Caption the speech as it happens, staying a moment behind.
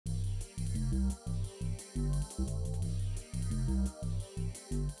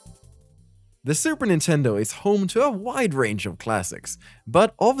The Super Nintendo is home to a wide range of classics,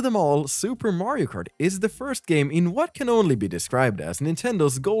 but of them all, Super Mario Kart is the first game in what can only be described as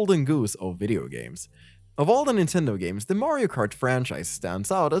Nintendo's golden goose of video games. Of all the Nintendo games, the Mario Kart franchise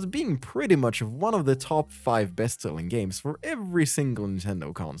stands out as being pretty much one of the top 5 best-selling games for every single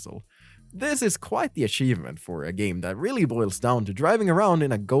Nintendo console. This is quite the achievement for a game that really boils down to driving around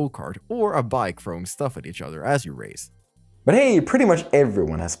in a go-kart or a bike throwing stuff at each other as you race. But hey, pretty much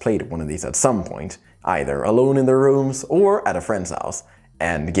everyone has played one of these at some point, either alone in their rooms or at a friend's house.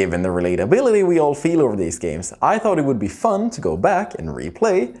 And given the relatability we all feel over these games, I thought it would be fun to go back and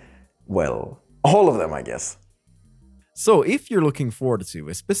replay, well, all of them, I guess. So if you're looking forward to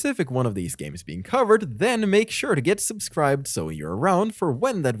a specific one of these games being covered, then make sure to get subscribed so you're around for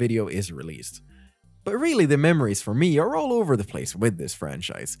when that video is released. But really, the memories for me are all over the place with this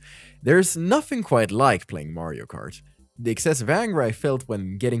franchise. There's nothing quite like playing Mario Kart. The excessive anger I felt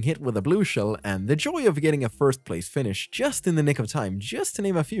when getting hit with a blue shell and the joy of getting a first place finish just in the nick of time, just to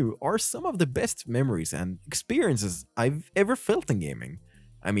name a few, are some of the best memories and experiences I've ever felt in gaming.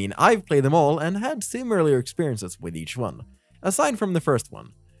 I mean, I've played them all and had similar experiences with each one, aside from the first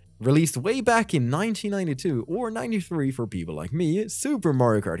one. Released way back in 1992 or 93 for people like me, Super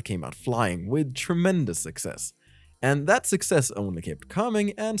Mario Kart came out flying with tremendous success. And that success only kept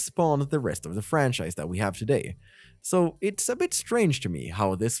coming and spawned the rest of the franchise that we have today. So it's a bit strange to me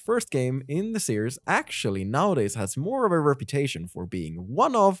how this first game in the series actually nowadays has more of a reputation for being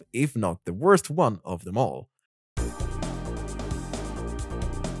one of, if not the worst one of them all.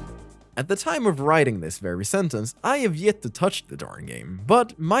 At the time of writing this very sentence, I have yet to touch the darn game,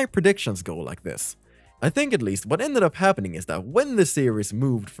 but my predictions go like this. I think at least what ended up happening is that when the series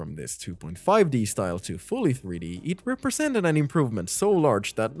moved from this 2.5D style to fully 3D, it represented an improvement so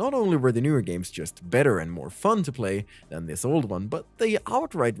large that not only were the newer games just better and more fun to play than this old one, but they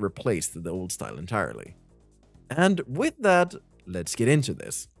outright replaced the old style entirely. And with that, let's get into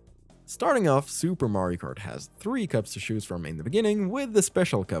this. Starting off, Super Mario Kart has 3 cups to choose from in the beginning, with the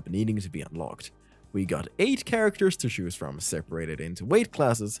special cup needing to be unlocked. We got 8 characters to choose from, separated into weight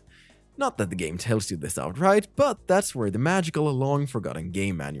classes. Not that the game tells you this outright, but that's where the magical, long-forgotten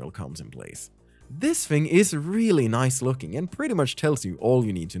game manual comes in place. This thing is really nice looking and pretty much tells you all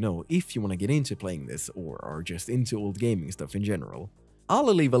you need to know if you want to get into playing this or are just into old gaming stuff in general. I'll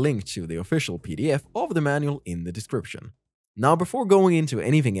leave a link to the official PDF of the manual in the description. Now, before going into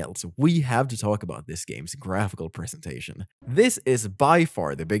anything else, we have to talk about this game's graphical presentation. This is by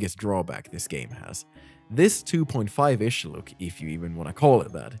far the biggest drawback this game has. This 2.5-ish look, if you even want to call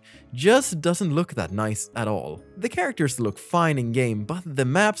it that, just doesn't look that nice at all. The characters look fine in game, but the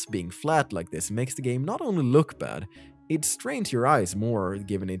maps being flat like this makes the game not only look bad, it strains your eyes more,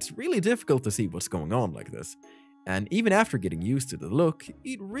 given it's really difficult to see what's going on like this. And even after getting used to the look,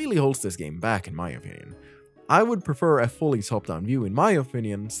 it really holds this game back in my opinion. I would prefer a fully top-down view in my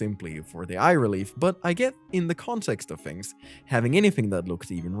opinion, simply for the eye relief, but I get in the context of things, having anything that looked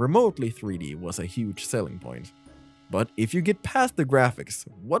even remotely 3D was a huge selling point. But if you get past the graphics,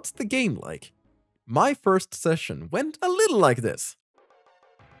 what's the game like? My first session went a little like this.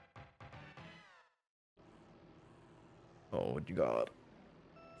 Oh god.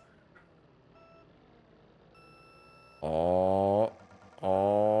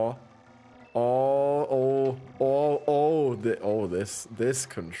 This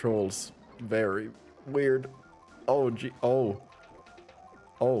controls very weird. Oh no.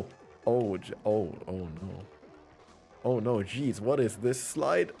 Oh no, jeez, what is this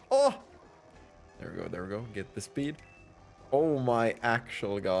slide? Oh! There we go, get the speed. Oh my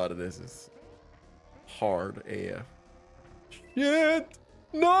actual god, this is hard AF. Shit!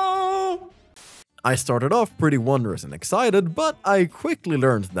 No! I started off pretty wondrous and excited, but I quickly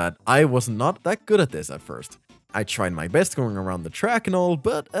learned that I was not that good at this at first. I tried my best going around the track and all,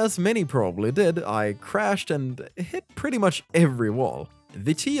 but as many probably did, I crashed and hit pretty much every wall.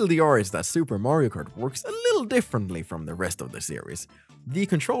 The TLDR is that Super Mario Kart works a little differently from the rest of the series. The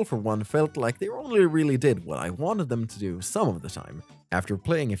control for one felt like they only really did what I wanted them to do some of the time. After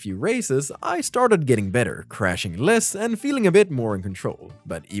playing a few races, I started getting better, crashing less and feeling a bit more in control.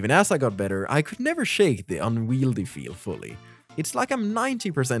 But even as I got better, I could never shake the unwieldy feel fully. It's like I'm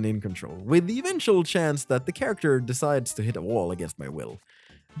 90% in control, with the eventual chance that the character decides to hit a wall against my will.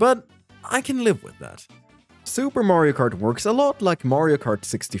 But I can live with that. Super Mario Kart works a lot like Mario Kart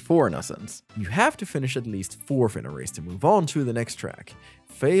 64 in a sense. You have to finish at least 4th in a race to move on to the next track.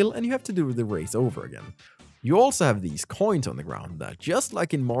 Fail and you have to do the race over again. You also have these coins on the ground that, just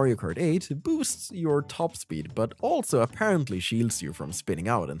like in Mario Kart 8, boosts your top speed but also apparently shields you from spinning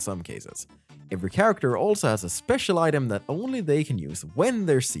out in some cases. Every character also has a special item that only they can use when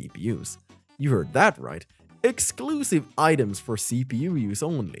they're CPUs. You heard that right. Exclusive items for CPU use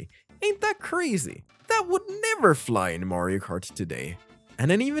only. Ain't that crazy? That would never fly in Mario Kart today.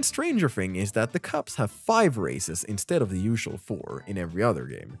 And an even stranger thing is that the cups have 5 races instead of the usual 4 in every other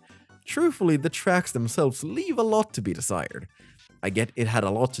game. Truthfully, the tracks themselves leave a lot to be desired. I get it had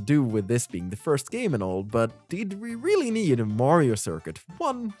a lot to do with this being the first game and all, but did we really need a Mario Circuit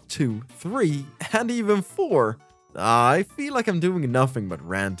 1, 2, 3, and even 4? I feel like I'm doing nothing but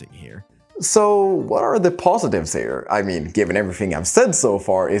ranting here. So, what are the positives here? I mean, given everything I've said so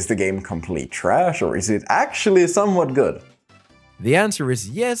far, is the game complete trash, or is it actually somewhat good? The answer is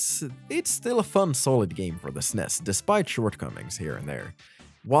yes, it's still a fun, solid game for the SNES, despite shortcomings here and there.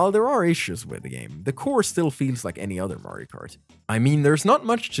 While there are issues with the game, the core still feels like any other Mario Kart. I mean, there's not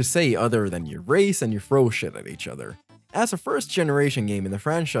much to say other than you race and you throw shit at each other. As a first-generation game in the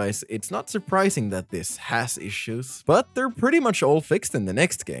franchise, it's not surprising that this has issues, but they're pretty much all fixed in the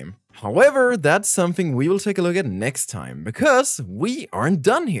next game. However, that's something we will take a look at next time, because we aren't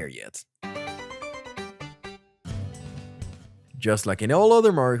done here yet. Just like in all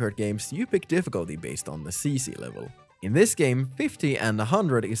other Mario Kart games, you pick difficulty based on the CC level. In this game, 50 and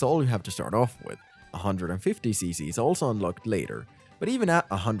 100 is all you have to start off with. 150cc is also unlocked later, but even at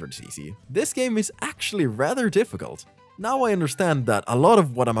 100cc, this game is actually rather difficult. Now I understand that a lot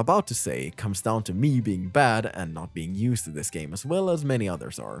of what I'm about to say comes down to me being bad and not being used to this game as well as many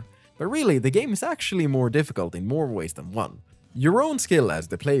others are. But really, the game is actually more difficult in more ways than one. Your own skill as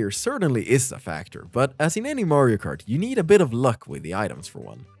the player certainly is a factor, but as in any Mario Kart, you need a bit of luck with the items for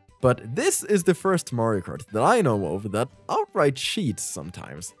one. But this is the first Mario Kart that I know of that outright cheats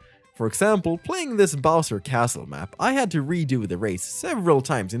sometimes. For example, playing this Bowser Castle map, I had to redo the race several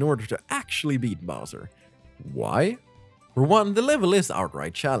times in order to actually beat Bowser. Why? For one, the level is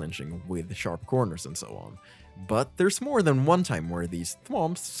outright challenging, with sharp corners and so on. But there's more than one time where these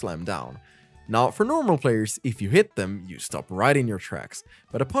thwomps slam down. Now, for normal players, if you hit them, you stop right in your tracks.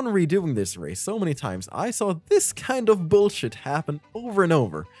 But upon redoing this race so many times, I saw this kind of bullshit happen over and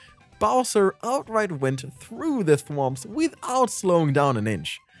over. Bowser outright went through the thwomps without slowing down an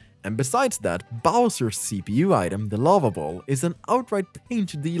inch. And besides that, Bowser's CPU item, the lava ball, is an outright pain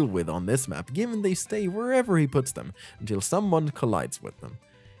to deal with on this map, given they stay wherever he puts them, until someone collides with them.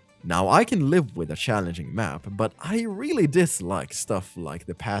 Now, I can live with a challenging map, but I really dislike stuff like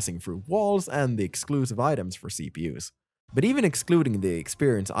the passing through walls and the exclusive items for CPUs. But even excluding the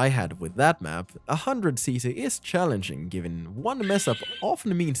experience I had with that map, 100cc is challenging, given one mess up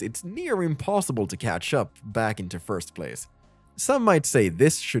often means it's near impossible to catch up back into first place. Some might say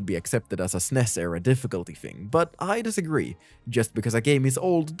this should be accepted as a SNES era difficulty thing, but I disagree. Just because a game is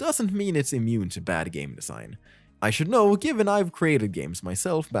old doesn't mean it's immune to bad game design. I should know, given I've created games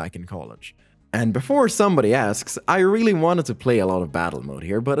myself back in college. And before somebody asks, I really wanted to play a lot of battle mode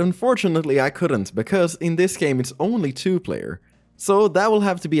here, but unfortunately I couldn't, because in this game it's only 2-player. So that will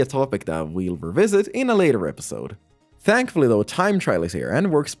have to be a topic that we'll revisit in a later episode. Thankfully though, time trial is here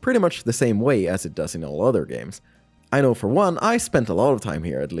and works pretty much the same way as it does in all other games. I know for one, I spent a lot of time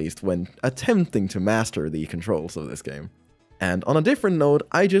here at least when attempting to master the controls of this game. And on a different note,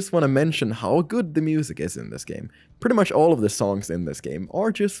 I just want to mention how good the music is in this game. Pretty much all of the songs in this game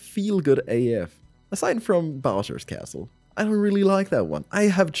are just feel-good AF. Aside from Bowser's Castle. I don't really like that one. I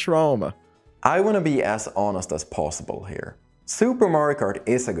have trauma. I want to be as honest as possible here. Super Mario Kart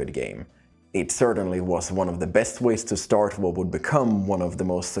is a good game. It certainly was one of the best ways to start what would become one of the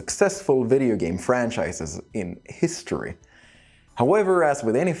most successful video game franchises in history. However, as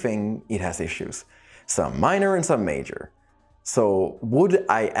with anything, it has issues. Some minor and some major. So, would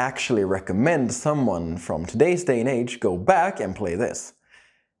I actually recommend someone from today's day and age go back and play this?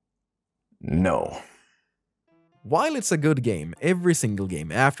 No. While it's a good game, every single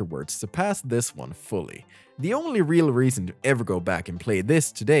game afterwards surpassed this one fully. The only real reason to ever go back and play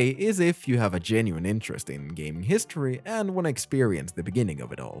this today is if you have a genuine interest in gaming history and want to experience the beginning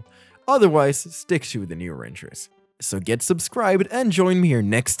of it all. Otherwise, stick to the newer entries. So get subscribed and join me here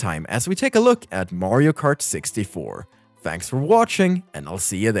next time as we take a look at Mario Kart 64. Thanks for watching, and I'll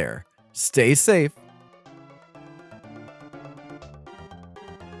see you there. Stay safe.